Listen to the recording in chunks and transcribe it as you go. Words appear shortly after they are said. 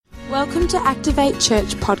Welcome to Activate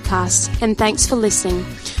Church podcast, and thanks for listening.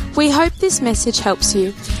 We hope this message helps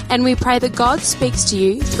you, and we pray that God speaks to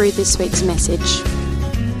you through this week's message.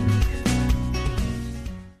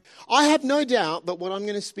 I have no doubt that what I'm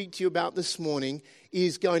going to speak to you about this morning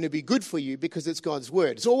is going to be good for you because it's God's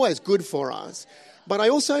word. It's always good for us. But I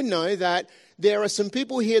also know that there are some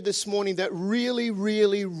people here this morning that really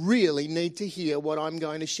need to hear what I'm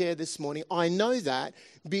going to share this morning. I know that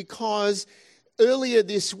because earlier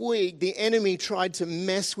this week, the enemy tried to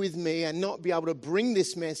mess with me and not be able to bring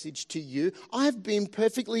this message to you. I've been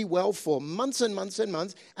perfectly well for months and months and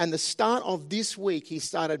months. And the start of this week, he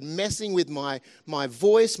started messing with my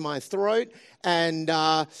voice, my throat. And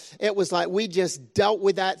it was like we just dealt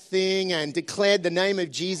with that thing and declared the name of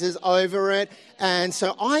Jesus over it. And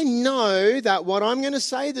so I know that what I'm going to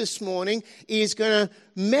say this morning is going to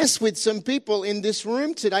mess with some people in this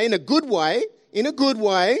room today in a good way,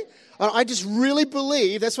 I just really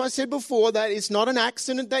believe, that's what I said before, that it's not an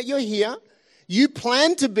accident that you're here. You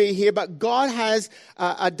plan to be here, but God has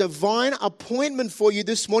a divine appointment for you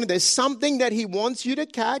this morning. There's something that he wants you to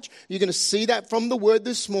catch. You're going to see that from the word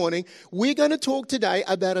this morning. We're going to talk today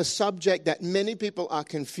about a subject that many people are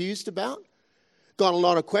confused about, got a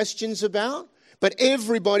lot of questions about, but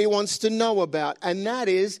everybody wants to know about, and that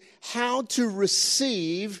is how to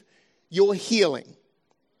receive your healing.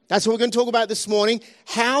 That's what we're going to talk about this morning,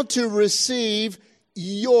 how to receive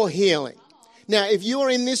your healing. Now, if you are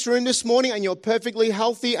in this room this morning and you're perfectly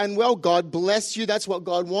healthy and well, God bless you. That's what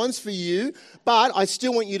God wants for you. But I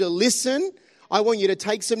still want you to listen. I want you to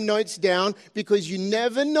take some notes down because you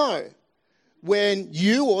never know when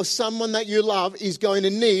you or someone that you love is going to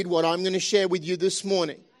need what I'm going to share with you this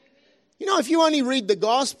morning. You know, if you only read the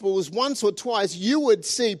Gospels once or twice, you would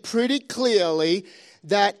see pretty clearly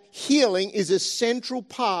that healing is a central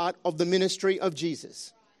part of the ministry of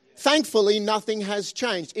Jesus. Thankfully, nothing has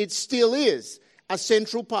changed. It still is a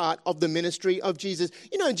central part of the ministry of Jesus.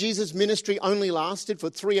 You know, Jesus' ministry only lasted for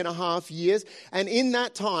 3.5 years. And in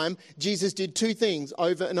that time, Jesus did two things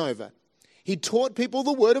over and over. He taught people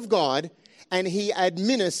the word of God and he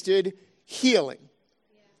administered healing.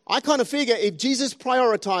 I kind of figure if Jesus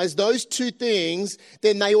prioritized those two things,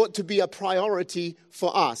 then they ought to be a priority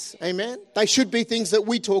for us. Amen? They should be things that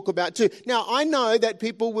we talk about too. Now, I know that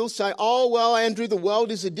people will say, oh, well, Andrew, the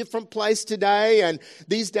world is a different place today. And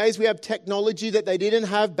these days we have technology that they didn't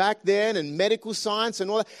have back then and medical science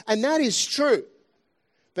and all that. And that is true.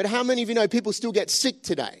 But how many of you know people still get sick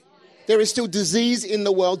today? There is still disease in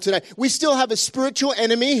the world today. We still have a spiritual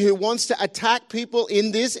enemy who wants to attack people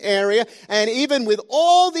in this area. And even with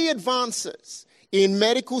all the advances in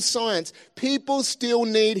medical science, people still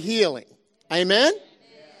need healing. Amen?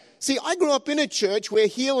 See, I grew up in a church where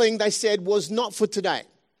healing, they said, was not for today.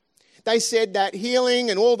 They said that healing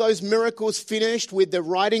and all those miracles finished with the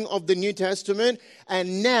writing of the New Testament.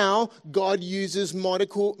 And now God uses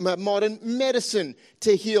modern medicine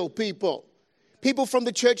to heal people. People from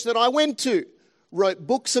the church that I went to wrote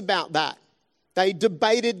books about that. They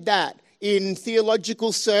debated that in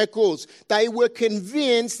theological circles. They were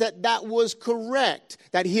convinced that that was correct,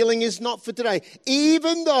 that healing is not for today,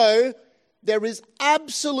 even though there is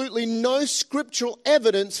absolutely no scriptural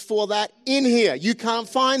evidence for that in here. You can't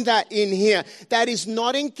find that in here. That is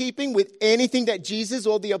not in keeping with anything that Jesus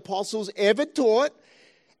or the apostles ever taught,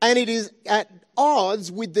 and it is at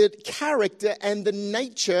odds with the character and the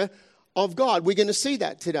nature of God. We're going to see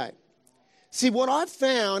that today. See, what I've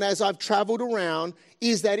found as I've traveled around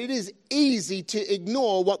is that it is easy to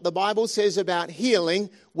ignore what the Bible says about healing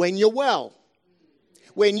when you're well.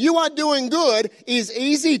 When you are doing good, it's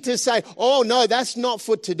easy to say, oh, no, that's not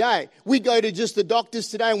for today. We go to just the doctors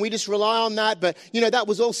today and we just rely on that. But, you know, that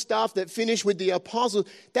was all stuff that finished with the apostles.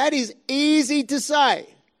 That is easy to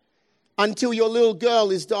say until your little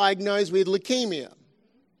girl is diagnosed with leukemia.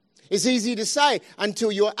 It's easy to say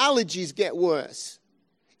until your allergies get worse.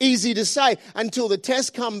 Easy to say until the tests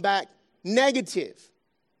come back negative.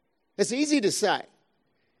 It's easy to say.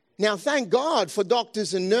 Now, thank God for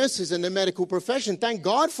doctors and nurses and the medical profession. Thank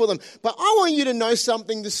God for them. But I want you to know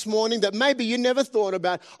something this morning that maybe you never thought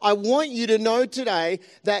about. I want you to know today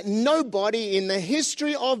that nobody in the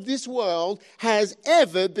history of this world has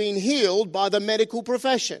ever been healed by the medical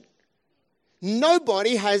profession.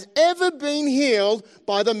 Nobody has ever been healed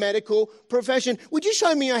by the medical profession. Would you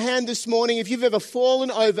show me your hand this morning if you've ever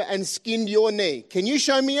fallen over and skinned your knee? Can you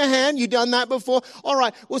show me your hand? You've done that before? All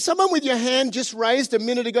right. Well, someone with your hand just raised a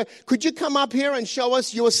minute ago. Could you come up here and show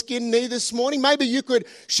us your skinned knee this morning? Maybe you could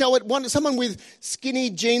show it. Someone with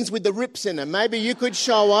skinny jeans with the rips in them. Maybe you could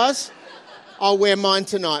show us. I'll wear mine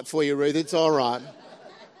tonight for you, Ruth. It's all right.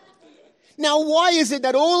 Now, why is it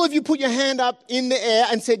that all of you put your hand up in the air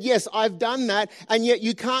and said, yes, I've done that, and yet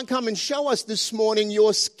you can't come and show us this morning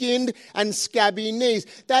your skinned and scabby knees?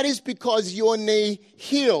 That is because your knee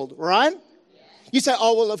healed, right? You say,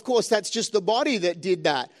 oh, well, of course, that's just the body that did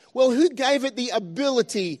that. Well, who gave it the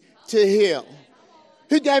ability to heal?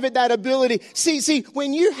 Who gave it that ability? See,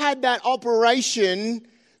 when you had that operation,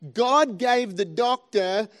 God gave the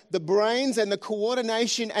doctor the brains and the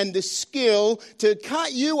coordination and the skill to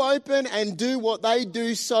cut you open and do what they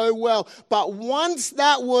do so well. But once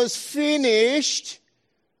that was finished,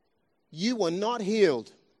 you were not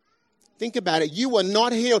healed. Think about it. You were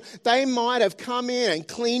not healed. They might have come in and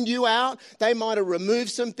cleaned you out. They might have removed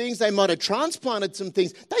some things. They might have transplanted some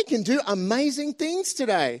things. They can do amazing things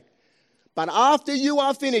today. But after you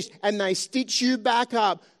are finished and they stitch you back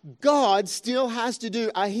up, God still has to do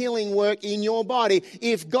a healing work in your body.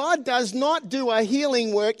 If God does not do a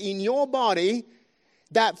healing work in your body,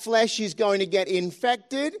 that flesh is going to get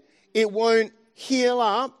infected. It won't heal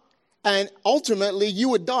up. And ultimately, you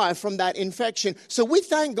would die from that infection. So we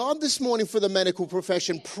thank God this morning for the medical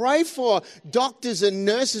profession. Pray for doctors and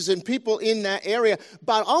nurses and people in that area.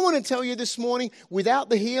 But I want to tell you this morning, without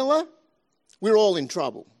the healer, we're all in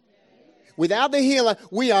trouble. Without the healer,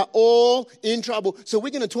 we are all in trouble. So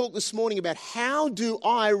we're going to talk this morning about how do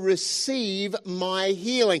I receive my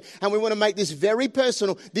healing? And we want to make this very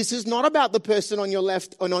personal. This is not about the person on your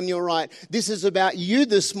left and on your right. This is about you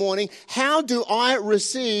this morning. How do I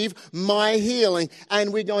receive my healing?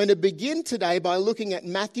 And we're going to begin today by looking at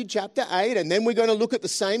Matthew chapter 8, and then we're going to look at the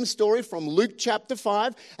same story from Luke chapter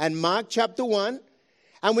 5 and Mark chapter 1.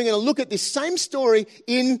 And we're going to look at this same story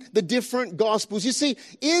in the different Gospels. You see,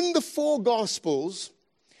 in the 4 Gospels,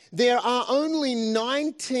 there are only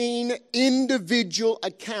 19 individual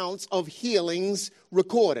accounts of healings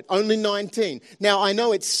recorded. Only 19. Now, I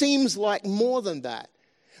know it seems like more than that.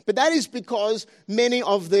 But that is because many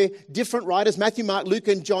of the different writers, Matthew, Mark, Luke,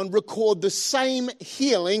 and John, record the same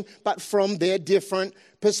healing, but from their different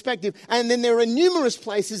perspective. And then there are numerous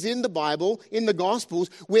places in the Bible, in the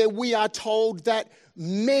Gospels, where we are told that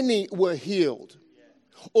many were healed,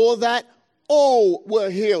 or that all were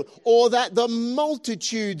healed, or that the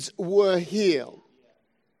multitudes were healed.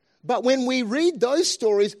 But when we read those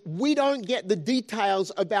stories, we don't get the details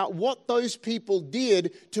about what those people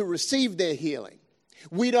did to receive their healing.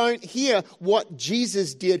 We don't hear what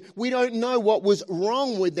Jesus did. We don't know what was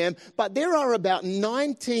wrong with them. But there are about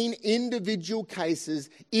 19 individual cases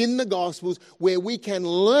in the Gospels where we can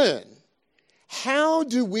learn how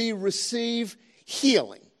do we receive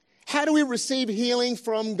healing. How do we receive healing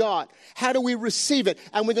from God? How do we receive it?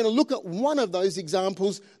 And we're going to look at one of those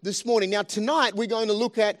examples this morning. Now, tonight, we're going to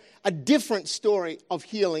look at a different story of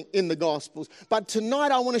healing in the Gospels. But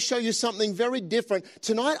tonight, I want to show you something very different.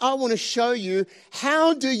 Tonight, I want to show you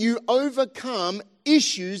how do you overcome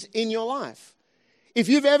issues in your life. If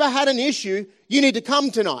you've ever had an issue, you need to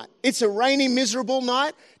come tonight. It's a rainy, miserable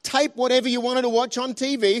night. Tape whatever you wanted to watch on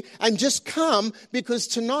TV and just come, because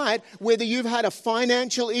tonight, whether you've had a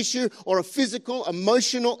financial issue or a physical,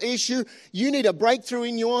 emotional issue, you need a breakthrough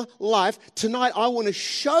in your life. Tonight, I want to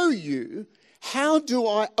show you how do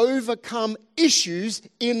I overcome issues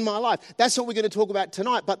in my life. That's what we're going to talk about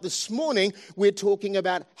tonight. But this morning, we're talking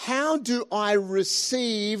about how do I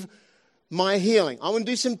receive my healing. I want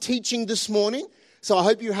to do some teaching this morning. So I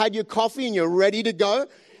hope you had your coffee and you're ready to go.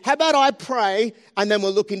 How about I pray and then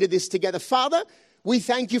we'll look into this together. Father, we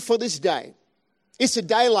thank you for this day. It's a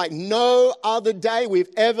day like no other day we've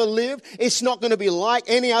ever lived. It's not going to be like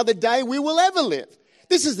any other day we will ever live.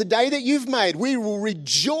 This is the day that you've made. We will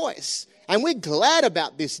rejoice. And we're glad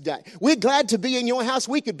about this day. We're glad to be in your house.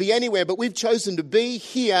 We could be anywhere, but we've chosen to be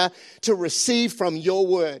here to receive from your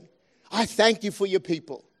word. I thank you for your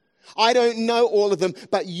people. I don't know all of them,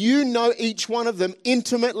 but you know each one of them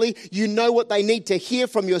intimately. You know what they need to hear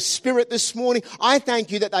from your spirit this morning. I thank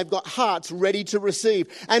you that they've got hearts ready to receive.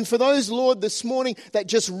 And for those, Lord, this morning that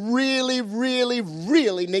just really, really,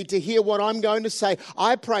 really need to hear what I'm going to say,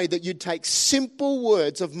 I pray that you'd take simple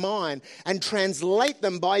words of mine and translate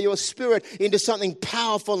them by your spirit into something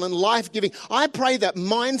powerful and life-giving. I pray that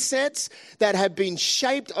mindsets that have been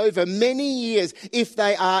shaped over many years, if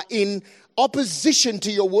they are in opposition to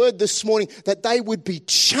your word this morning, that they would be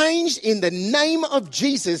changed in the name of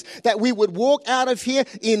Jesus, that we would walk out of here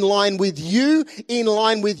in line with you, in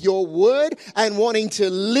line with your word, and wanting to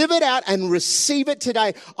live it out and receive it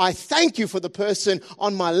today. I thank you for the person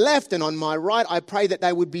on my left and on my right. I pray that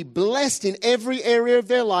they would be blessed in every area of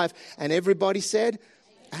their life. And everybody said,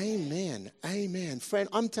 Amen. Amen. Friend,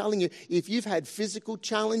 I'm telling you, if you've had physical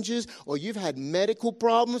challenges or you've had medical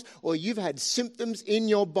problems or you've had symptoms in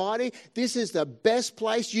your body, this is the best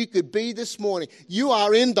place you could be this morning. You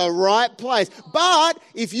are in the right place. But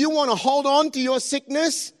if you want to hold on to your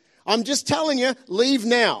sickness, I'm just telling you, leave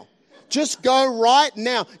now. Just go right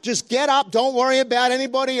now. Just get up. Don't worry about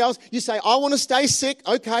anybody else. You say, I want to stay sick.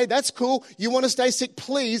 Okay, that's cool. You want to stay sick?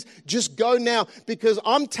 Please just go now. Because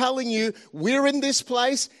I'm telling you, we're in this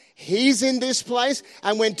place. He's in this place.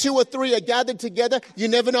 And when 2 or 3 are gathered together, you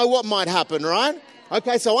never know what might happen, right?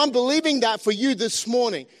 Okay, so I'm believing that for you this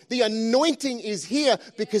morning. The anointing is here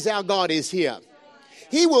because our God is here.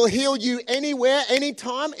 He will heal you anywhere,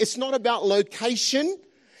 anytime. It's not about location.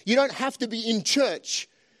 You don't have to be in church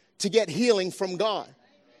to get healing from God.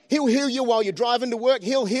 He'll heal you while you're driving to work.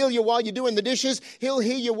 He'll heal you while you're doing the dishes. He'll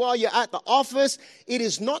heal you while you're at the office. It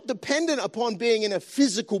is not dependent upon being in a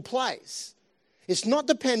physical place. It's not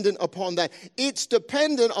dependent upon that. It's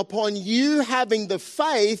dependent upon you having the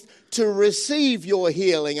faith to receive your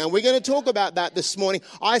healing. And we're going to talk about that this morning.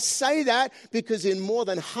 I say that because in more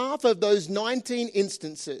than half of those 19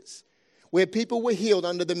 instances where people were healed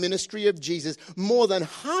under the ministry of Jesus, more than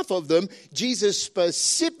half of them, Jesus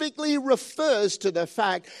specifically refers to the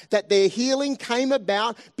fact that their healing came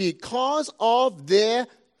about because of their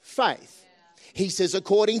faith. He says,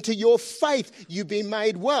 according to your faith, you've been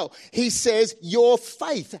made well. He says, your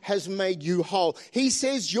faith has made you whole. He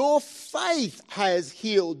says, your faith has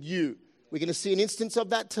healed you. We're going to see an instance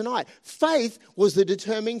of that tonight. Faith was the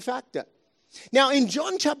determining factor. Now, in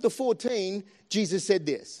John chapter 14, Jesus said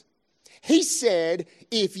this. He said,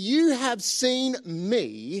 if you have seen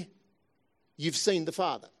me, you've seen the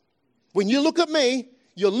Father. When you look at me,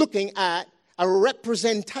 you're looking at a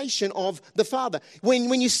representation of the Father.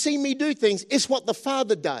 When you see me do things, it's what the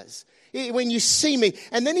Father does. When you see me.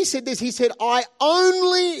 And then he said this, he said, I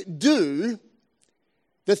only do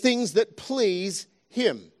the things that please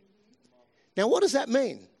him. Now, what does that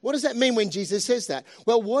mean? What does that mean when Jesus says that?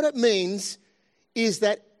 Well, what it means is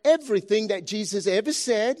that everything that Jesus ever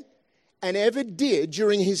said and ever did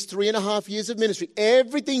during his 3.5 years of ministry,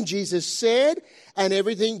 everything Jesus said and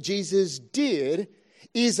everything Jesus did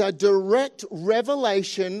is a direct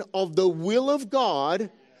revelation of the will of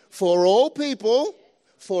God for all people,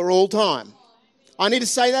 for all time. I need to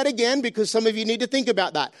say that again because some of you need to think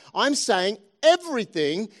about that. I'm saying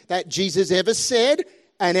everything that Jesus ever said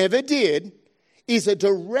and ever did is a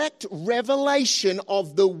direct revelation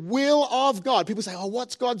of the will of God. People say, oh,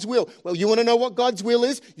 what's God's will? Well, you want to know what God's will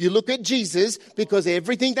is? You look at Jesus, because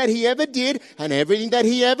everything that he ever did and everything that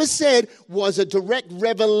he ever said was a direct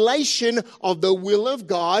revelation of the will of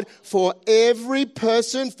God for every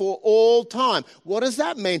person for all time. What does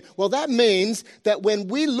that mean? Well, that means that when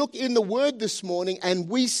we look in the Word this morning and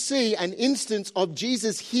we see an instance of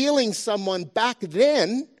Jesus healing someone back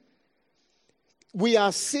then, we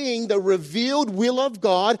are seeing the revealed will of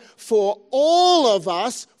God for all of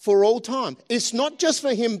us for all time. It's not just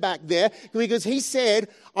for him back there, because he said,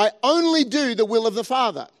 I only do the will of the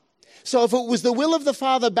Father. So if it was the will of the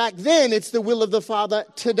Father back then, it's the will of the Father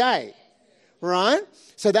today. Right?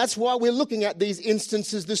 So that's why we're looking at these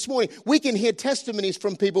instances this morning. We can hear testimonies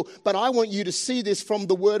from people, but I want you to see this from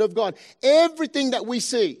the Word of God. Everything that we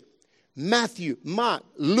see, Matthew, Mark,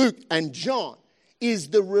 Luke, and John, is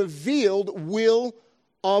the revealed will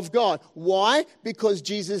of God. Why? Because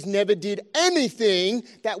Jesus never did anything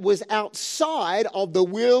that was outside of the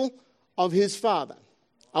will of his Father.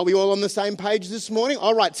 Are we all on the same page this morning?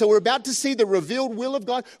 All right, so we're about to see the revealed will of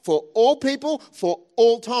God for all people, for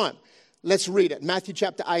all time. Let's read it. Matthew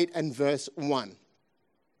chapter 8 and verse 1. It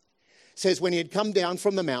says, when he had come down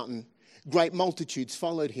from the mountain, great multitudes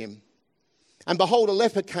followed him. And behold, a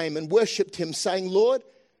leper came and worshipped him, saying, Lord,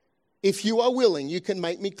 if you are willing, you can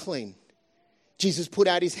make me clean. Jesus put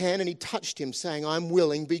out his hand and he touched him, saying, I'm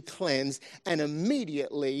willing, be cleansed. And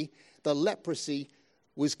immediately the leprosy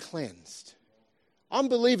was cleansed. I'm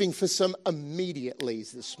believing for some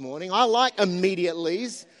immediatelys this morning. I like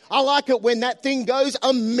immediatelys. I like it when that thing goes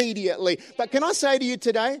immediately. But can I say to you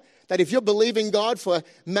today that if you're believing God for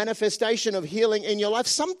manifestation of healing in your life,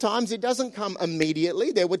 sometimes it doesn't come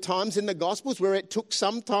immediately. There were times in the Gospels where it took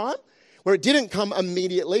some time, where it didn't come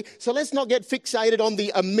immediately. So let's not get fixated on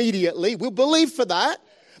the immediately. We'll believe for that.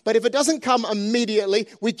 But if it doesn't come immediately,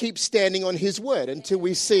 we keep standing on his word until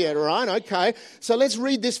we see it, right? Okay, so let's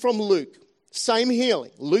read this from Luke. Same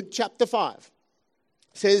healing. Luke chapter 5. It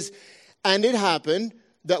says, and it happened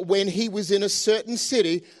that when he was in a certain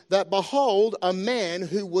city, that behold, a man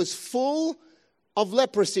who was full of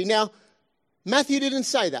leprosy. Now, Matthew didn't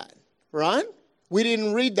say that, right? We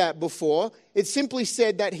didn't read that before. It simply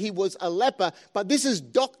said that he was a leper. But this is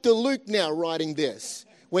Dr. Luke now writing this.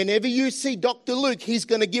 Whenever you see Dr. Luke, he's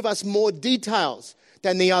going to give us more details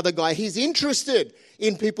than the other guy. He's interested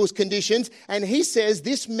in people's conditions. And he says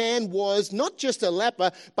this man was not just a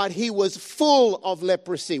leper, but he was full of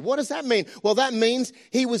leprosy. What does that mean? Well, that means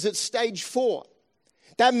he was at stage 4.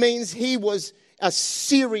 That means he was a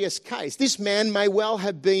serious case. This man may well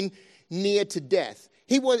have been near to death.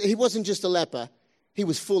 He wasn't just a leper. He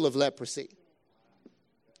was full of leprosy.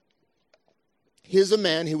 Here's a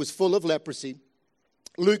man who was full of leprosy.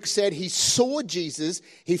 Luke said he saw Jesus,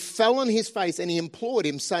 he fell on his face and he implored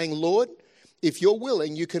him saying, Lord, if you're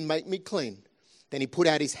willing, you can make me clean. Then he put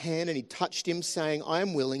out his hand and he touched him saying, I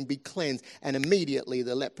am willing, be cleansed. And immediately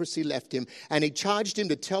the leprosy left him and he charged him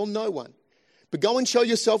to tell no one. But go and show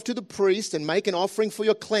yourself to the priest and make an offering for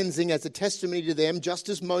your cleansing as a testimony to them, just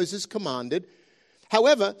as Moses commanded.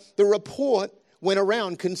 However, the report went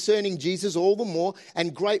around concerning Jesus all the more,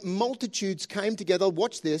 and great multitudes came together,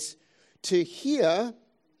 watch this, to hear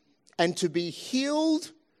and to be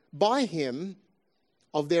healed by him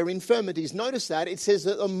of their infirmities. Notice that. It says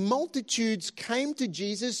that the multitudes came to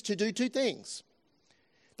Jesus to do 2 things.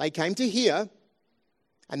 They came to hear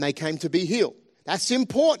and they came to be healed. That's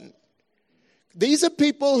important. These are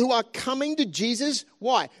people who are coming to Jesus.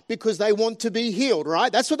 Why? Because they want to be healed,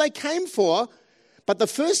 right? That's what they came for. But the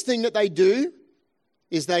first thing that they do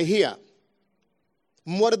is they hear.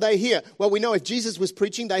 And what did they hear? Well, we know if Jesus was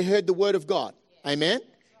preaching, they heard the word of God. Amen?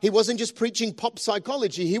 He wasn't just preaching pop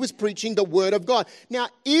psychology. He was preaching the word of God. Now,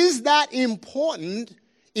 is that important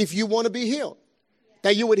if you want to be healed?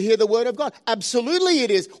 That you would hear the word of God? Absolutely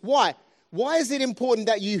it is. Why? Why is it important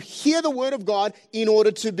that you hear the word of God in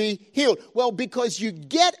order to be healed? Well, because you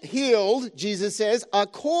get healed, Jesus says,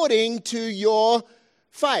 according to your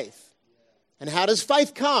faith. And how does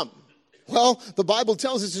faith come? Well, the Bible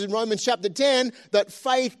tells us in Romans chapter 10 that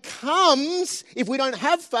faith comes. If we don't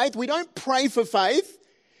have faith, we don't pray for faith.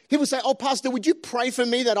 People say, oh, Pastor, would you pray for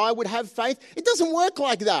me that I would have faith? It doesn't work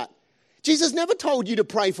like that. Jesus never told you to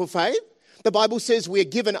pray for faith. The Bible says we are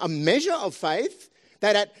given a measure of faith,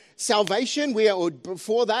 that at salvation,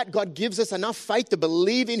 before that, God gives us enough faith to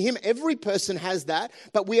believe in him. Every person has that,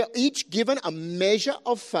 but we are each given a measure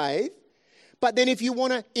of faith. But then if you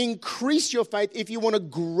want to increase your faith, if you want to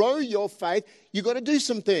grow your faith, you've got to do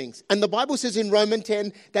some things. And the Bible says in Romans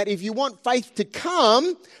 10 that if you want faith to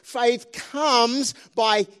come, faith comes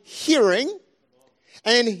by hearing,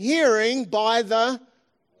 and hearing by the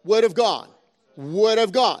word of God. Word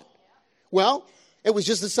of God. Well, it was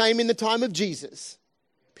just the same in the time of Jesus.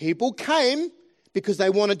 People came because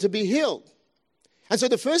they wanted to be healed. And so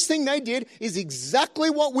the first thing they did is exactly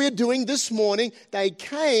what we're doing this morning. They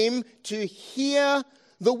came to hear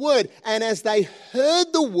the word. And as they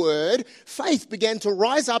heard the word, faith began to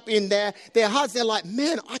rise up in their hearts. They're like,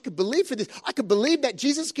 man, I could believe for this. I could believe that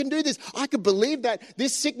Jesus can do this. I could believe that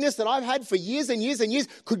this sickness that I've had for years and years and years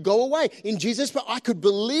could go away in Jesus. But I could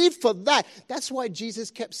believe for that. That's why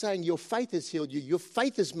Jesus kept saying, your faith has healed you. Your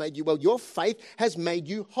faith has made you well. Your faith has made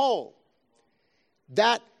you whole.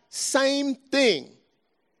 That same thing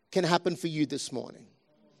can happen for you this morning.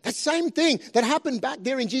 That same thing that happened back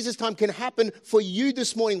there in Jesus' time can happen for you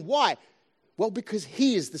this morning. Why? Well, because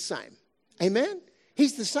he is the same. Amen?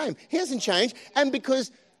 He's the same. He hasn't changed. And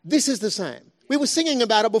because this is the same. We were singing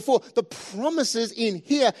about it before. The promises in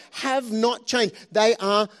here have not changed. They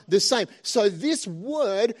are the same. So this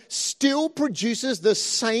word still produces the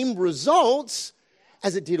same results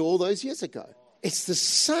as it did all those years ago. It's the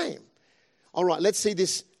same. All right, let's see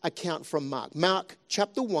this account from Mark. Mark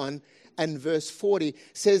chapter 1 and verse 40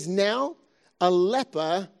 says, now a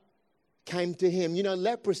leper came to him. You know,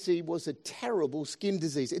 leprosy was a terrible skin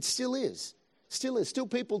disease. It still is. Still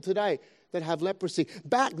people today that have leprosy.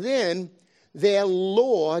 Back then, their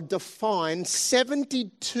law defined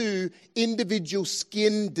 72 individual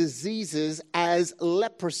skin diseases as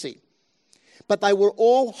leprosy. But they were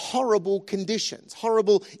all horrible conditions,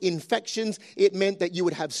 horrible infections. It meant that you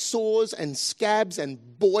would have sores and scabs and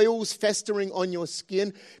boils festering on your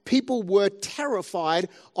skin. People were terrified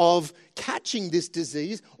of catching this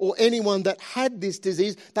disease or anyone that had this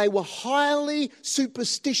disease. They were highly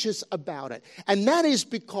superstitious about it. And that is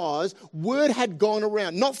because word had gone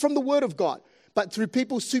around, not from the word of God, but through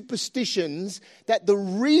people's superstitions, that the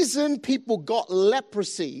reason people got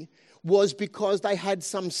leprosy was because they had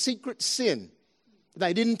some secret sin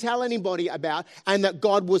they didn't tell anybody about, and that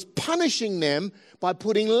God was punishing them by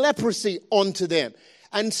putting leprosy onto them.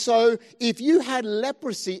 And so if you had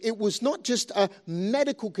leprosy, it was not just a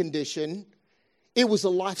medical condition, it was a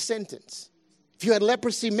life sentence. If you had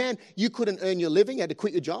leprosy, man, you couldn't earn your living, you had to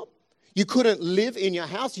quit your job. You couldn't live in your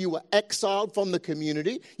house. You were exiled from the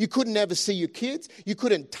community. You couldn't ever see your kids. You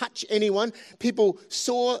couldn't touch anyone. People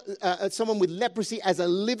saw someone with leprosy as a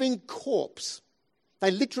living corpse.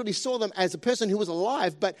 They literally saw them as a person who was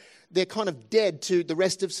alive, but they're kind of dead to the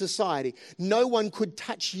rest of society. No one could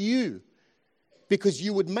touch you because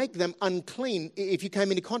you would make them unclean. If you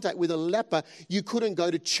came into contact with a leper, you couldn't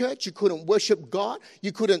go to church. You couldn't worship God.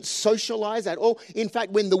 You couldn't socialize at all. In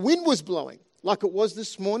fact, when the wind was blowing, like it was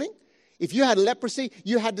this morning, if you had leprosy,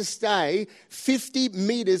 you had to stay 50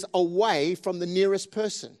 meters away from the nearest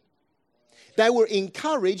person. They were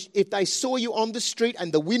encouraged, if they saw you on the street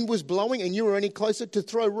and the wind was blowing and you were any closer, to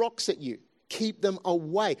throw rocks at you. Keep them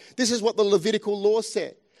away. This is what the Levitical law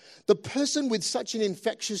said. The person with such an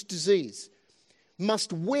infectious disease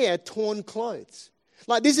must wear torn clothes.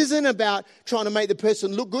 Like, this isn't about trying to make the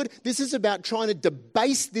person look good. This is about trying to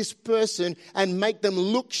debase this person and make them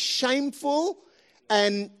look shameful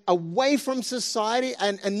and away from society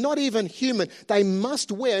and not even human. They must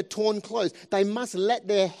wear torn clothes. They must let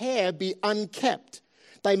their hair be unkept.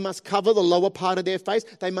 They must cover the lower part of their face.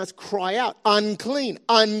 They must cry out, unclean,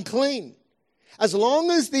 unclean. As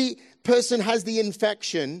long as the person has the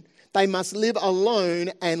infection, they must live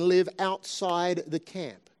alone and live outside the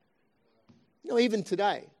camp. You know, even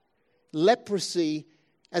today, leprosy,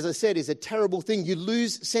 as I said, is a terrible thing. You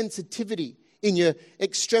lose sensitivity in your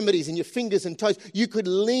extremities, in your fingers and toes. You could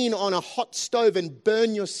lean on a hot stove and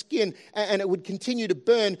burn your skin, and it would continue to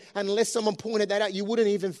burn unless someone pointed that out. You wouldn't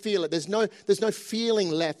even feel it. There's no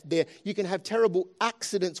feeling left there. You can have terrible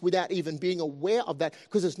accidents without even being aware of that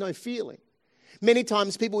because there's no feeling. Many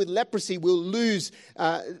times people with leprosy will lose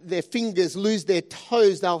their fingers, lose their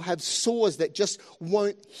toes. They'll have sores that just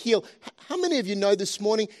won't heal. How many of you know this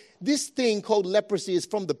morning, this thing called leprosy is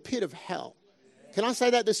from the pit of hell? Can I say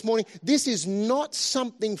that this morning? This is not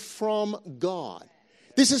something from God.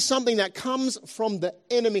 This is something that comes from the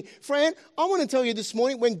enemy. Friend, I want to tell you this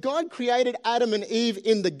morning, when God created Adam and Eve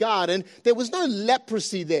in the garden, there was no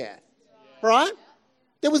leprosy there, right?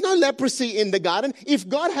 There was no leprosy in the garden. If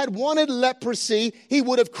God had wanted leprosy, he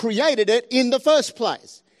would have created it in the first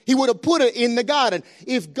place. He would have put it in the garden.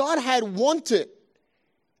 If God had wanted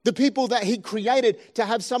the people that he created to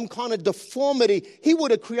have some kind of deformity, he would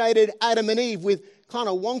have created Adam and Eve with kind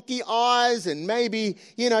of wonky eyes and maybe,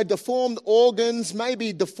 deformed organs,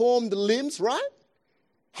 maybe deformed limbs, right?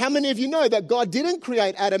 How many of you know that God didn't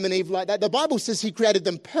create Adam and Eve like that? The Bible says he created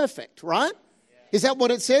them perfect, right? Is that what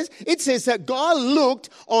it says? It says that God looked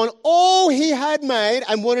on all he had made,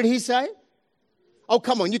 and what did he say? Oh,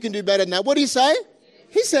 come on, you can do better than that. What did he say?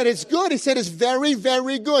 He said it's good. He said it's very,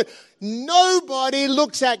 very good. Nobody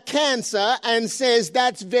looks at cancer and says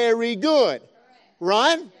that's very good,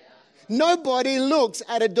 right? Nobody looks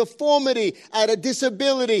at a deformity, at a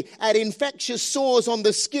disability, at infectious sores on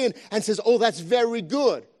the skin and says, oh, that's very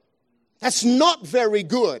good. That's not very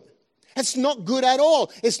good. That's not good at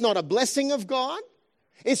all. It's not a blessing of God.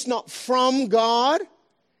 It's not from God.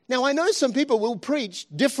 Now, I know some people will preach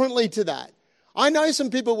differently to that. I know some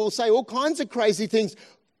people will say all kinds of crazy things,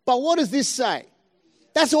 but what does this say?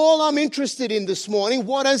 That's all I'm interested in this morning.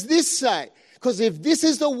 What does this say? Because if this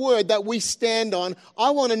is the word that we stand on,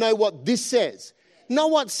 I want to know what this says.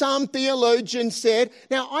 Not what some theologian said.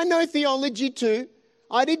 Now, I know theology too.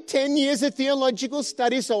 I did 10 years of theological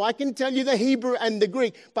study, so I can tell you the Hebrew and the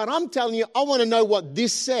Greek. But I'm telling you, I want to know what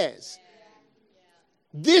this says.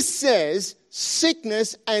 This says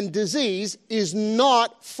sickness and disease is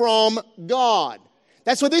not from God.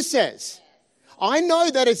 That's what this says. I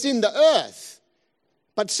know that it's in the earth,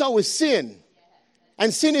 but so is sin.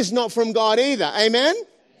 And sin is not from God either. Amen?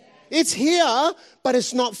 It's here, but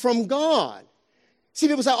it's not from God. See,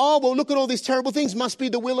 people say, oh, well, look at all these terrible things. Must be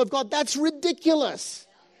the will of God. That's ridiculous.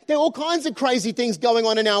 There are all kinds of crazy things going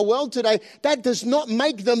on in our world today. That does not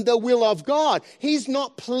make them the will of God. He's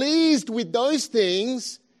not pleased with those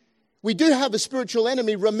things. We do have a spiritual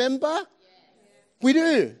enemy, remember? We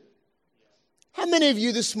do. How many of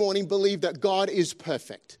you this morning believe that God is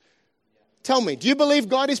perfect? Tell me, do you believe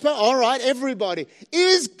God is perfect? All right, everybody.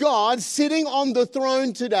 Is God sitting on the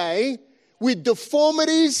throne today with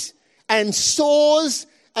deformities and sores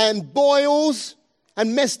and boils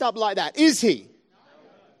and messed up like that? Is he?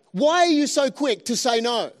 Why are you so quick to say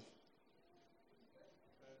no?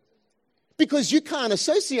 Because you can't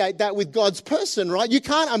associate that with God's person, right? You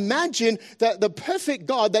can't imagine that the perfect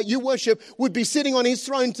God that you worship would be sitting on his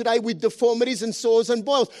throne today with deformities and sores and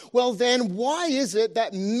boils. Well, then why is it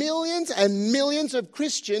that millions and millions of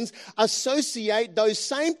Christians associate those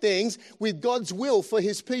same things with God's will for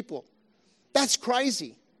his people? That's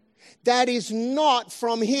crazy. That is not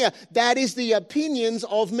from here. That is the opinions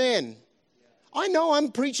of men. I know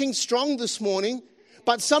I'm preaching strong this morning,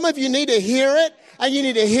 but some of you need to hear it, and you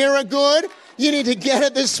need to hear it good. You need to get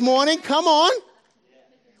it this morning. Come on.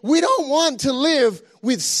 We don't want to live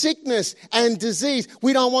with sickness and disease.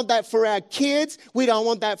 We don't want that for our kids. We don't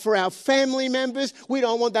want that for our family members. We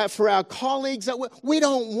don't want that for our colleagues. We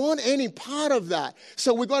don't want any part of that.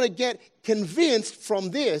 So we've got to get convinced from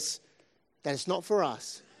this that it's not for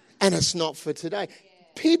us and it's not for today.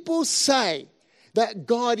 People say that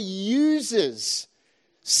God uses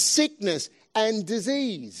sickness and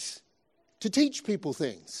disease to teach people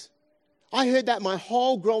things. I heard that my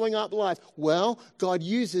whole growing up life. Well, God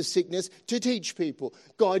uses sickness to teach people.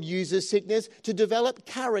 God uses sickness to develop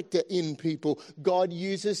character in people. God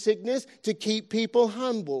uses sickness to keep people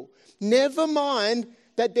humble. Never mind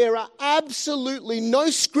that there are absolutely no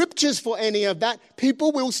scriptures for any of that.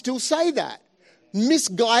 People will still say that.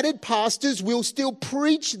 Misguided pastors will still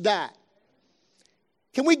preach that.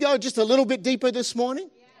 Can we go just a little bit deeper this morning?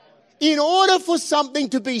 In order for something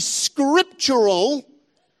to be scriptural,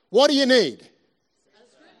 what do you need?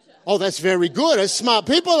 Oh, that's very good. As smart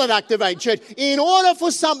people at Activate Church. In order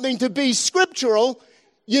for something to be scriptural,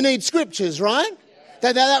 you need scriptures, right?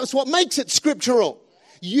 That's what makes it scriptural.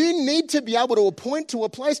 You need to be able to point to a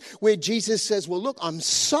place where Jesus says, well, look, I'm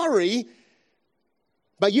sorry,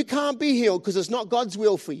 but you can't be healed because it's not God's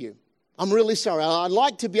will for you. I'm really sorry. I'd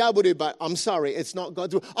like to be able to, but I'm sorry. It's not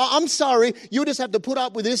God's will. I'm sorry. You just have to put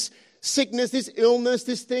up with this sickness, this illness,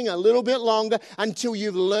 this thing a little bit longer until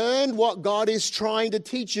you've learned what God is trying to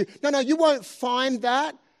teach you. No, you won't find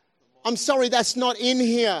that. I'm sorry, that's not in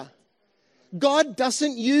here. God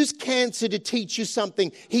doesn't use cancer to teach you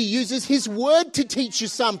something. He uses His word to teach you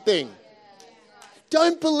something.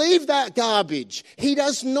 Don't believe that garbage. He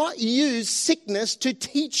does not use sickness to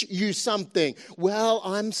teach you something. Well,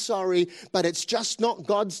 I'm sorry, but it's just not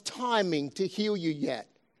God's timing to heal you yet.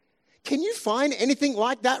 Can you find anything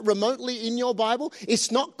like that remotely in your Bible?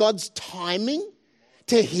 It's not God's timing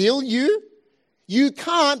to heal you. You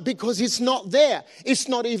can't because it's not there. It's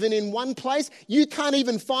not even in one place. You can't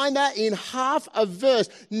even find that in half a verse.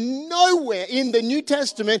 Nowhere in the New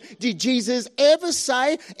Testament did Jesus ever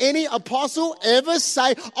say, any apostle ever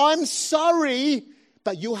say, I'm sorry,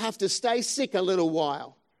 but you'll have to stay sick a little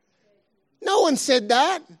while. No one said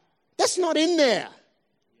that. That's not in there.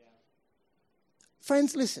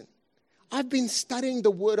 Friends, listen. I've been studying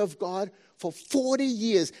the Word of God for 40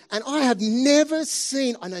 years, and I have never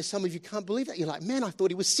seen, I know some of you can't believe that. You're like, man, I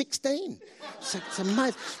thought he was 16. It's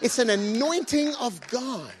amazing. It's an anointing of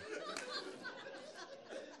God.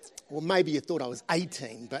 Well, maybe you thought I was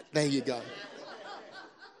 18, but there you go.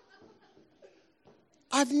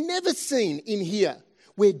 I've never seen in here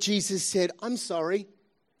where Jesus said, I'm sorry,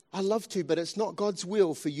 I love to, but it's not God's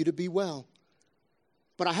will for you to be well.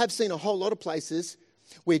 But I have seen a whole lot of places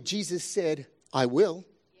where Jesus said, I will.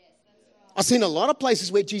 Yes, that's right. I've seen a lot of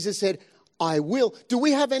places where Jesus said, I will. Do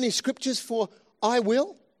we have any scriptures for I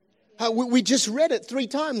will? We just read it 3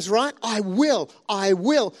 times, right? I will, I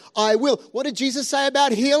will, I will. What did Jesus say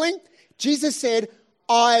about healing? Jesus said,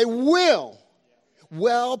 I will.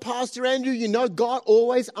 Well, Pastor Andrew, you know God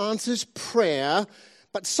always answers prayer,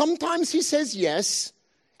 but sometimes He says yes,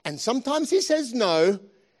 and sometimes He says no,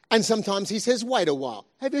 and sometimes He says wait a while.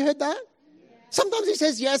 Have you heard that? Sometimes He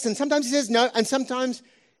says yes, and sometimes He says no, and sometimes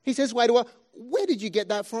He says wait a while. Where did you get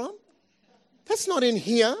that from? That's not in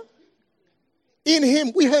here. In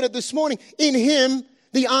Him, we heard it this morning, in Him,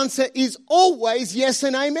 the answer is always yes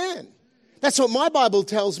and amen. That's what my Bible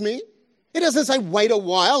tells me. It doesn't say wait a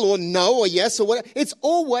while or no or yes or whatever. It's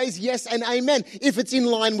always yes and amen if it's in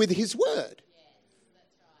line with His word. Yes, that's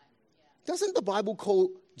right. Yeah. Doesn't the Bible call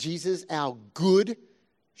Jesus our good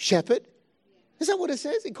shepherd? Is that what it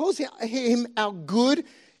says? It calls Him our good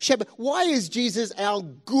shepherd. Why is Jesus our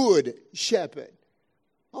good shepherd?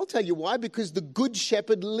 I'll tell you why. Because the good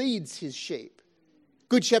shepherd leads his sheep.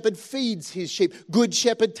 Good shepherd feeds his sheep. Good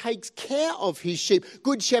shepherd takes care of his sheep.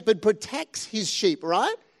 Good shepherd protects his sheep,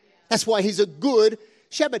 right? That's why He's a good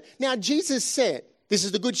shepherd. Now, Jesus said, this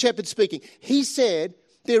is the good shepherd speaking. He said,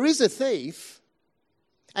 there is a thief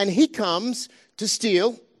and he comes to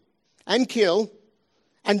steal and kill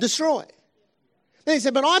and destroy. Then He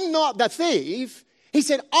said, but I'm not the thief. He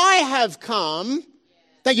said, I have come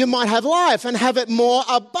that you might have life and have it more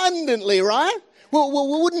abundantly, right?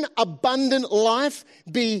 Well, wouldn't abundant life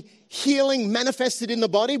be healing manifested in the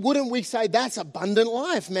body? Wouldn't we say that's abundant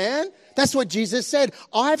life, man? That's what Jesus said.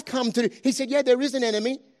 I've come to do. He said, yeah, there is an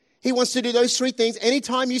enemy. He wants to do those 3 things.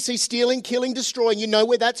 Anytime you see stealing, killing, destroying, you know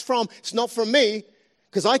where that's from. It's not from me,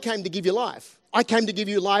 because I came to give you life. I came to give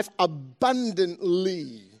you life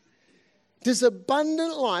abundantly. Does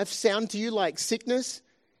abundant life sound to you like sickness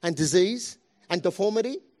and disease and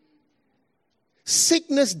deformity.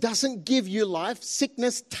 Sickness doesn't give you life.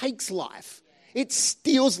 Sickness takes life. It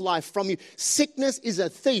steals life from you. Sickness is a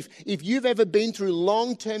thief. If you've ever been through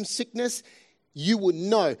long-term sickness, you would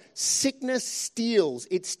know sickness steals.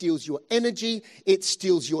 It steals your energy. It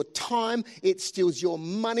steals your time. It steals your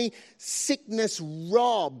money. Sickness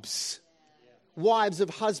robs wives of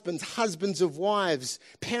husbands, husbands of wives,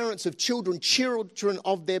 parents of children, children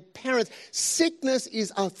of their parents. Sickness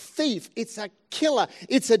is a thief. It's a killer.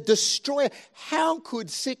 It's a destroyer. How could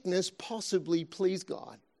sickness possibly please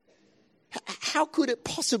God? How could it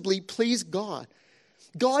possibly please God?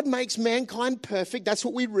 God makes mankind perfect. That's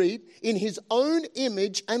what we read, in his own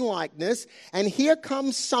image and likeness. And here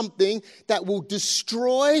comes something that will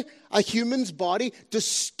destroy a human's body,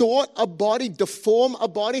 distort a body, deform a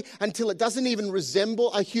body until it doesn't even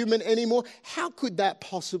resemble a human anymore. How could that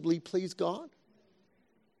possibly please God?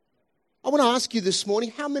 I want to ask you this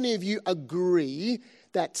morning, how many of you agree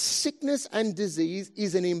that sickness and disease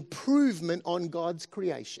is an improvement on God's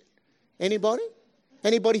creation? Anybody?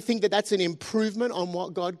 Anybody think that that's an improvement on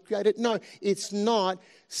what God created? No, it's not.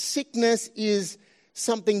 Sickness is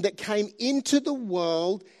something that came into the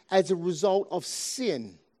world as a result of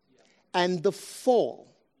sin and the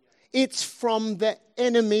fall. It's from the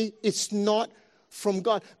enemy. It's not from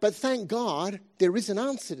God. But thank God there is an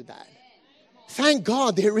answer to that. Thank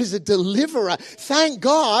God there is a deliverer. Thank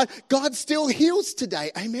God God still heals today.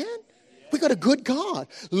 Amen? We got a good God.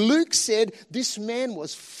 Luke said this man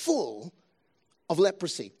was full of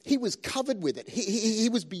leprosy. He was covered with it. He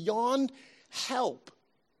was beyond help.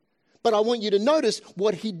 But I want you to notice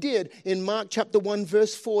what he did in Mark chapter 1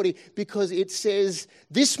 verse 40, because it says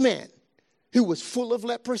this man who was full of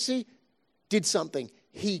leprosy did something.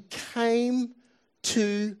 He came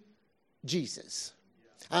to Jesus.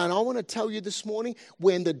 And I want to tell you this morning,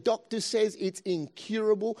 when the doctor says it's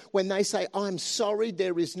incurable, when they say, I'm sorry,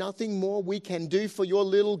 there is nothing more we can do for your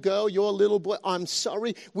little girl, your little boy, I'm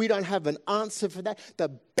sorry, we don't have an answer for that. The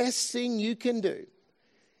best thing you can do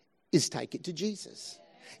is take it to Jesus.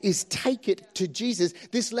 Is take it to Jesus.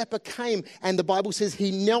 This leper came and the Bible says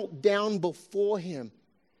he knelt down before him.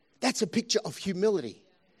 That's a picture of humility.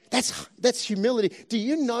 That's humility. Do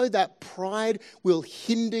you know that pride will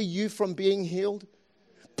hinder you from being healed?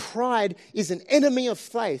 Pride is an enemy of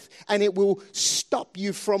faith, and it will stop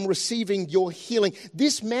you from receiving your healing.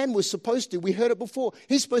 This man was supposed to, we heard it before,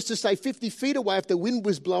 he's supposed to stay 50 feet away if the wind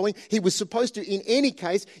was blowing. He was supposed to, in any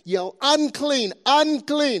case, yell, unclean,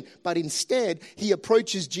 unclean. But instead, he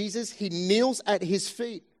approaches Jesus. He kneels at his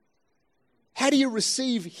feet. How do you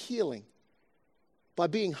receive healing? By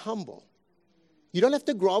being humble. You don't have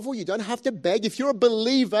to grovel. You don't have to beg. If you're a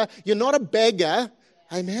believer, you're not a beggar.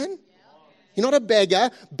 Amen? You're not a beggar,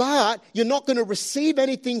 but you're not going to receive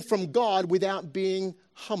anything from God without being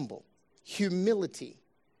humble. Humility.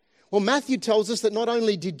 Well, Matthew tells us that not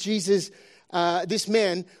only did this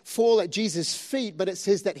man fall at Jesus' feet, but it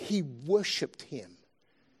says that he worshipped him.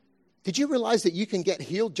 Did you realize that you can get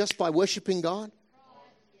healed just by worshiping God?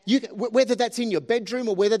 Whether that's in your bedroom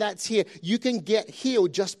or whether that's here, you can get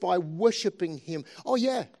healed just by worshiping him. Oh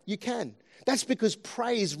yeah, you can. That's because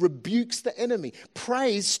praise rebukes the enemy.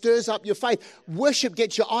 Praise stirs up your faith. Worship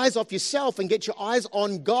gets your eyes off yourself and gets your eyes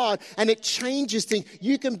on God, and it changes things.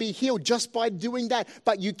 You can be healed just by doing that,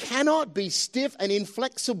 but you cannot be stiff and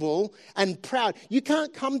inflexible and proud. You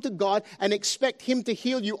can't come to God and expect him to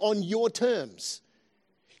heal you on your terms.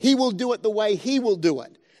 He will do it the way he will do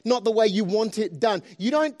it, not the way you want it done. You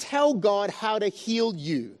don't tell God how to heal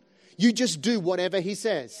you. You just do whatever he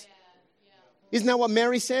says. Isn't that what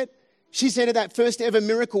Mary said? She said to that first ever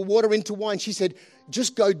miracle, water into wine, she said,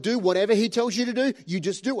 just go do whatever he tells you to do. You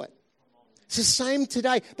just do it. It's the same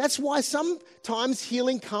today. That's why sometimes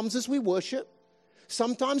healing comes as we worship.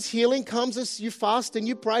 Sometimes healing comes as you fast and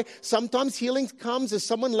you pray. Sometimes healing comes as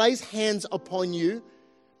someone lays hands upon you.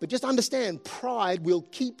 But just understand, pride will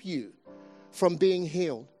keep you from being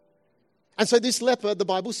healed. And so this leper, the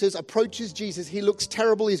Bible says, approaches Jesus. He looks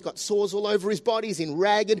terrible. He's got sores all over his body. He's in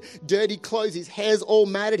ragged, dirty clothes. His hair's all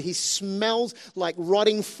matted. He smells like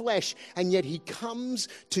rotting flesh. And yet he comes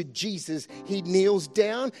to Jesus. He kneels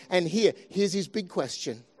down. And here's his big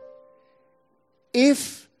question.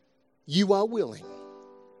 If you are willing,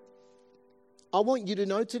 I want you to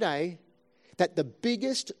know today that the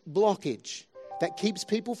biggest blockage that keeps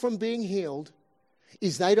people from being healed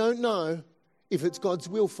is they don't know if it's God's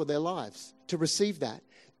will for their lives to receive that.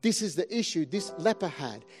 This is the issue this leper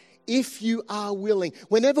had. If you are willing.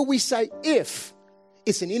 Whenever we say if,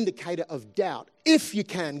 it's an indicator of doubt. If you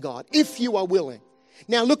can, God. If you are willing.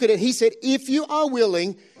 Now look at it. He said, if you are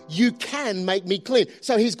willing, you can make me clean.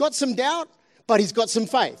 So he's got some doubt, but he's got some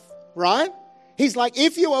faith, right? He's like,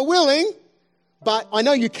 if you are willing, but I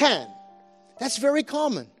know you can. That's very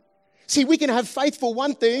common. See, we can have faith for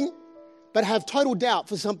one thing, but have total doubt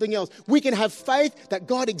for something else. We can have faith that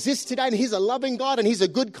God exists today and He's a loving God and He's a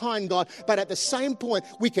good, kind God. But at the same point,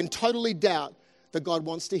 we can totally doubt that God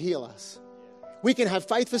wants to heal us. We can have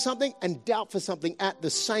faith for something and doubt for something at the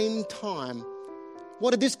same time.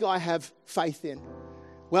 What did this guy have faith in?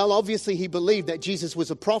 Well, obviously he believed that Jesus was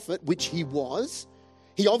a prophet, which he was.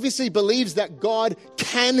 He obviously believes that God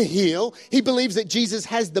can heal. He believes that Jesus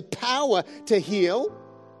has the power to heal.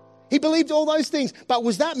 He believed all those things. But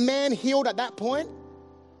was that man healed at that point?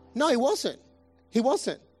 No, he wasn't. He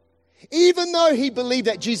wasn't. Even though he believed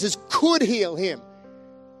that Jesus could heal him,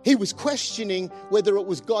 he was questioning whether it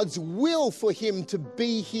was God's will for him to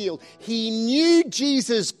be healed. He knew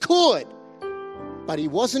Jesus could, but he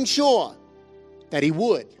wasn't sure that he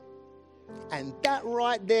would. And that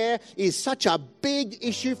right there is such a big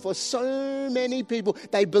issue for so many people.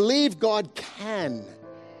 They believe God can,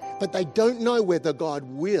 but they don't know whether God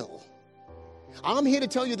will. I'm here to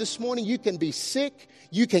tell you this morning, you can be sick,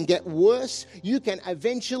 you can get worse, you can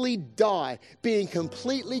eventually die being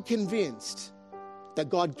completely convinced that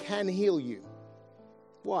God can heal you.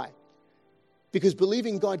 Why? Because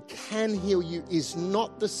believing God can heal you is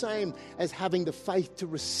not the same as having the faith to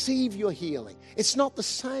receive your healing. It's not the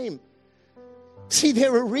same. See,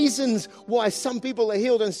 there are reasons why some people are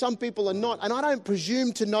healed and some people are not. And I don't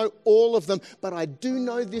presume to know all of them, but I do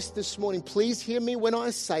know this morning. Please hear me when I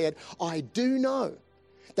say it. I do know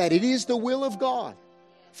that it is the will of God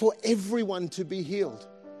for everyone to be healed.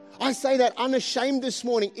 I say that unashamed this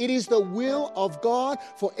morning. It is the will of God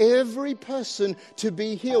for every person to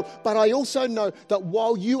be healed. But I also know that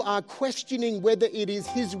while you are questioning whether it is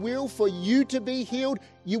His will for you to be healed,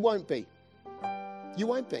 you won't be. You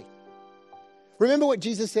won't be. Remember what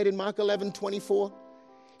Jesus said in Mark 11:24?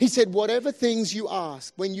 He said, whatever things you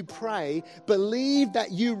ask when you pray, believe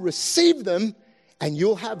that you receive them and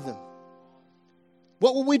you'll have them.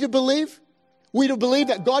 What were we to believe? We to believe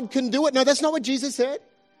that God can do it? No, that's not what Jesus said.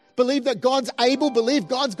 Believe that God's able, believe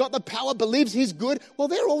God's got the power, believes He's good. Well,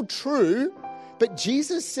 they're all true. But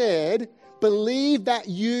Jesus said, believe that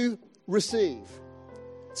you receive.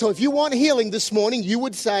 So if you want healing this morning, you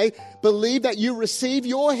would say, believe that you receive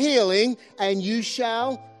your healing and you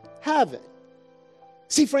shall have it.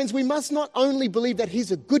 See, friends, we must not only believe that He's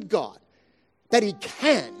a good God, that He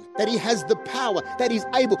can, that He has the power, that He's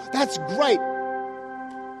able. That's great.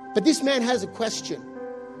 But this man has a question.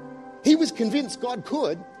 He was convinced God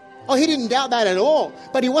could. Oh, he didn't doubt that at all.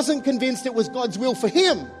 But he wasn't convinced it was God's will for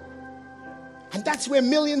him. And that's where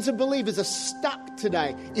millions of believers are stuck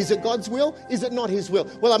today. Is it God's will? Is it not His will?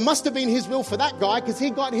 Well, it must have been His will for that guy because he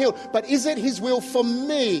got healed. But is it His will for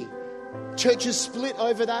me? Churches split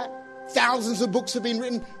over that. Thousands of books have been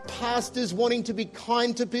written. Pastors wanting to be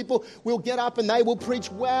kind to people will get up and they will preach,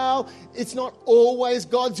 well, it's not always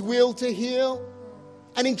God's will to heal.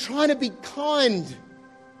 And in trying to be kind,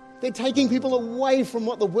 they're taking people away from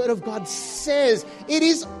what the Word of God says. It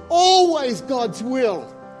is always God's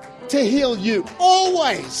will to heal you.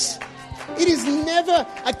 Always. It is never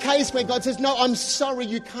a case where God says, no, I'm sorry,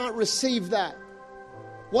 you can't receive that.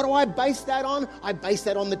 What do I base that on? I base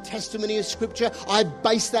that on the testimony of Scripture. I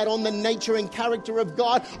base that on the nature and character of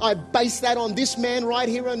God. I base that on this man right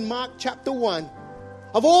here in Mark chapter 1.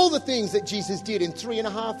 Of all the things that Jesus did in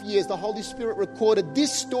 3.5 years, the Holy Spirit recorded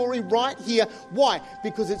this story right here. Why?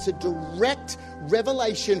 Because it's a direct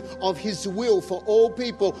revelation of His will for all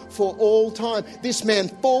people, for all time. This man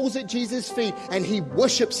falls at Jesus' feet and he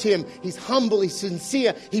worships Him. He's humble, he's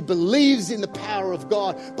sincere, he believes in the power of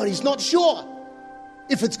God, but he's not sure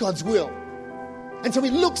if it's God's will. And so he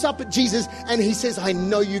looks up at Jesus and he says, I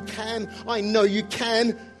know you can,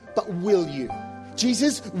 but will you?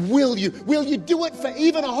 Jesus, will you? Will you do it for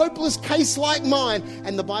even a hopeless case like mine?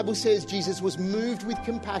 And the Bible says Jesus was moved with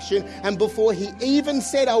compassion, and before he even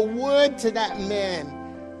said a word to that man,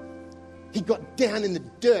 he got down in the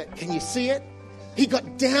dirt. Can you see it? He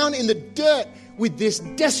got down in the dirt with this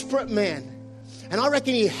desperate man. And I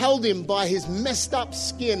reckon he held him by his messed up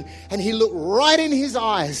skin and he looked right in his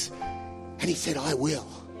eyes and he said, I will.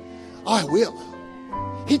 I will.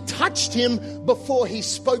 He touched him before he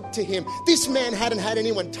spoke to him. This man hadn't had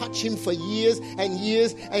anyone touch him for years and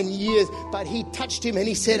years and years, but he touched him and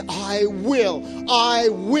he said, I will, I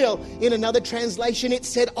will. In another translation, it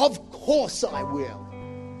said, of course I will.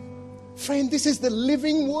 Friend, this is the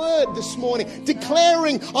living word this morning,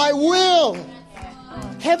 declaring, I will.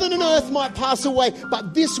 Heaven and earth might pass away,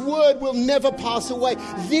 but this word will never pass away.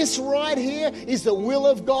 This right here is the will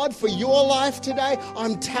of God for your life today.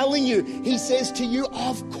 I'm telling you, He says to you,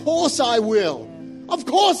 of course I will. Of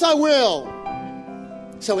course I will.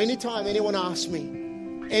 So anytime anyone asks me,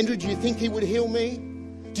 Andrew, do you think he would heal me?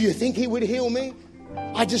 Do you think he would heal me?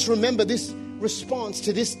 I just remember this response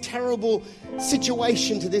to this terrible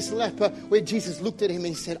situation, to this leper, where Jesus looked at him and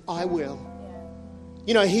he said, I will.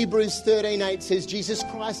 You know, Hebrews 13:8 says Jesus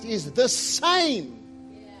Christ is the same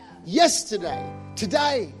yesterday,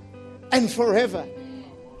 today, and forever.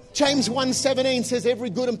 James 1:17 says every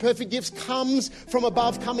good and perfect gift comes from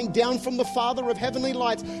above, coming down from the Father of heavenly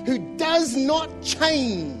lights, who does not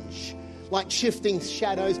change like shifting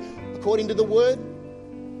shadows. According to the Word,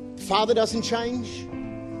 Father doesn't change.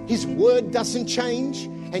 His Word doesn't change.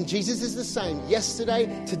 And Jesus is the same yesterday,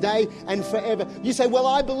 today, and forever. You say, well,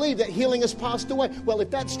 I believe that healing has passed away. Well, if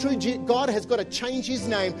that's true, God has got to change his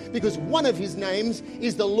name, because one of his names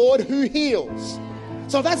is the Lord who heals.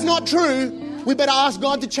 So if that's not true, we better ask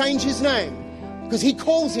God to change his name, because he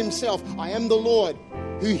calls himself, I am the Lord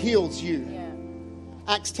who heals you.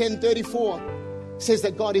 Acts 10:34 says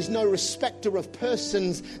that God is no respecter of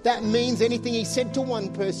persons. That means anything he said to one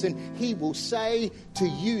person, he will say to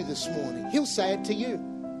you this morning. He'll say it to you.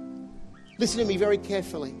 Listen to me very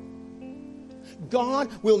carefully. God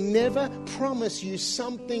will never promise you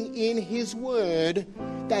something in his word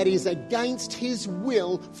that is against his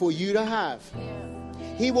will for you to have.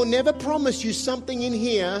 He will never promise you something in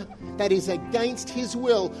here that is against his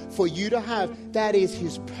will for you to have. That is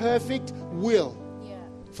his perfect will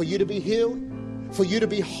for you to be healed, for you to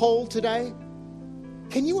be whole today.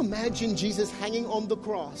 Can you imagine Jesus hanging on the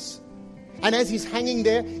cross? And as he's hanging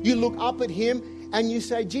there, you look up at him and you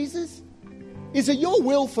say, Jesus, is it your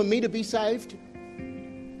will for me to be saved?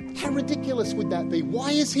 How ridiculous would that be?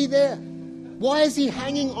 Why is he there? Why is he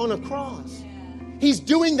hanging on a cross? He's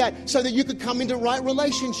doing that so that you could come into right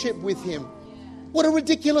relationship with him. What a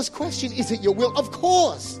ridiculous question. Is it your will? Of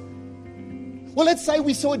course. Well, let's say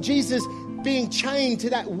we saw Jesus being chained to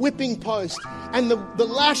that whipping post and the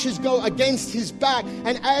lashes go against his back.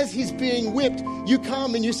 And as he's being whipped, you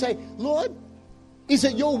come and you say, Lord, is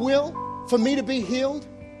it your will for me to be healed?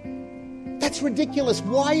 That's ridiculous.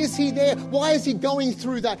 Why is he there? Why is he going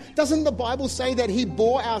through that? Doesn't the Bible say that he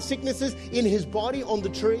bore our sicknesses in his body on the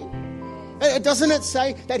tree? Doesn't it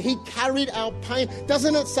say that he carried our pain?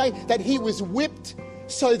 Doesn't it say that he was whipped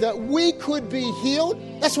so that we could be healed?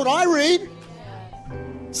 That's what I read.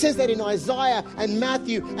 It says that in Isaiah and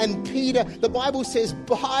Matthew and Peter. The Bible says,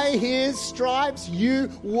 by his stripes you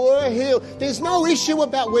were healed. There's no issue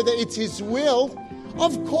about whether it's his will.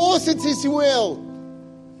 Of course it's his will.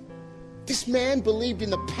 This man believed in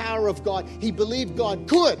the power of God. He believed God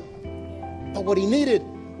could. But what he needed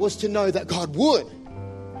was to know that God would.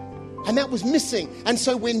 And that was missing. And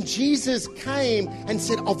so when Jesus came and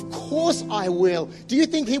said, of course I will. Do you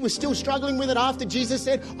think he was still struggling with it after Jesus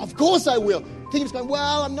said, of course I will? I think he was going,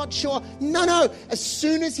 well, I'm not sure. No. As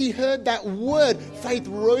soon as he heard that word, faith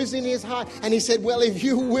rose in his heart. And he said, well, if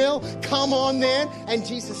you will, come on then. And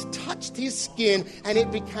Jesus touched his skin and it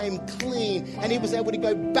became clean. And he was able to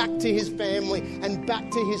go back to his family and back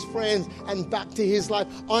to his friends and back to his life.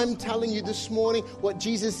 I'm telling you this morning, what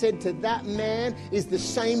Jesus said to that man is the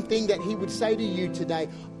same thing that he would say to you today.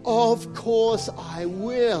 Of course I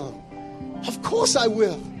will. Of course I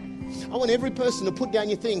will. I want every person to put down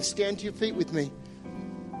your things, stand to your feet with me.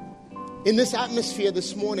 In this atmosphere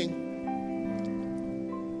this morning,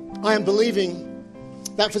 I am believing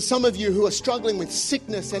that for some of you who are struggling with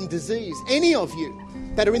sickness and disease, any of you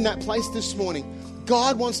that are in that place this morning,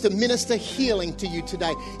 God wants to minister healing to you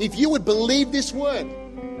today. If you would believe this word,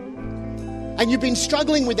 and you've been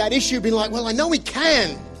struggling with that issue, been like, well, I know he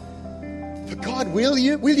can, but God, will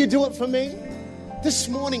you? Will you do it for me? This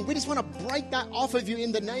morning, we just want to break that off of you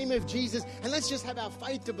in the name of Jesus. And let's just have our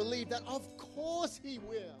faith to believe that, of course, he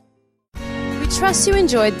will. We trust you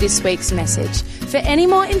enjoyed this week's message. For any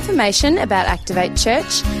more information about Activate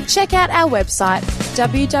Church, check out our website,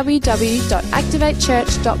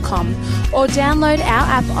 www.activatechurch.com, or download our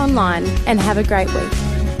app online, and have a great week.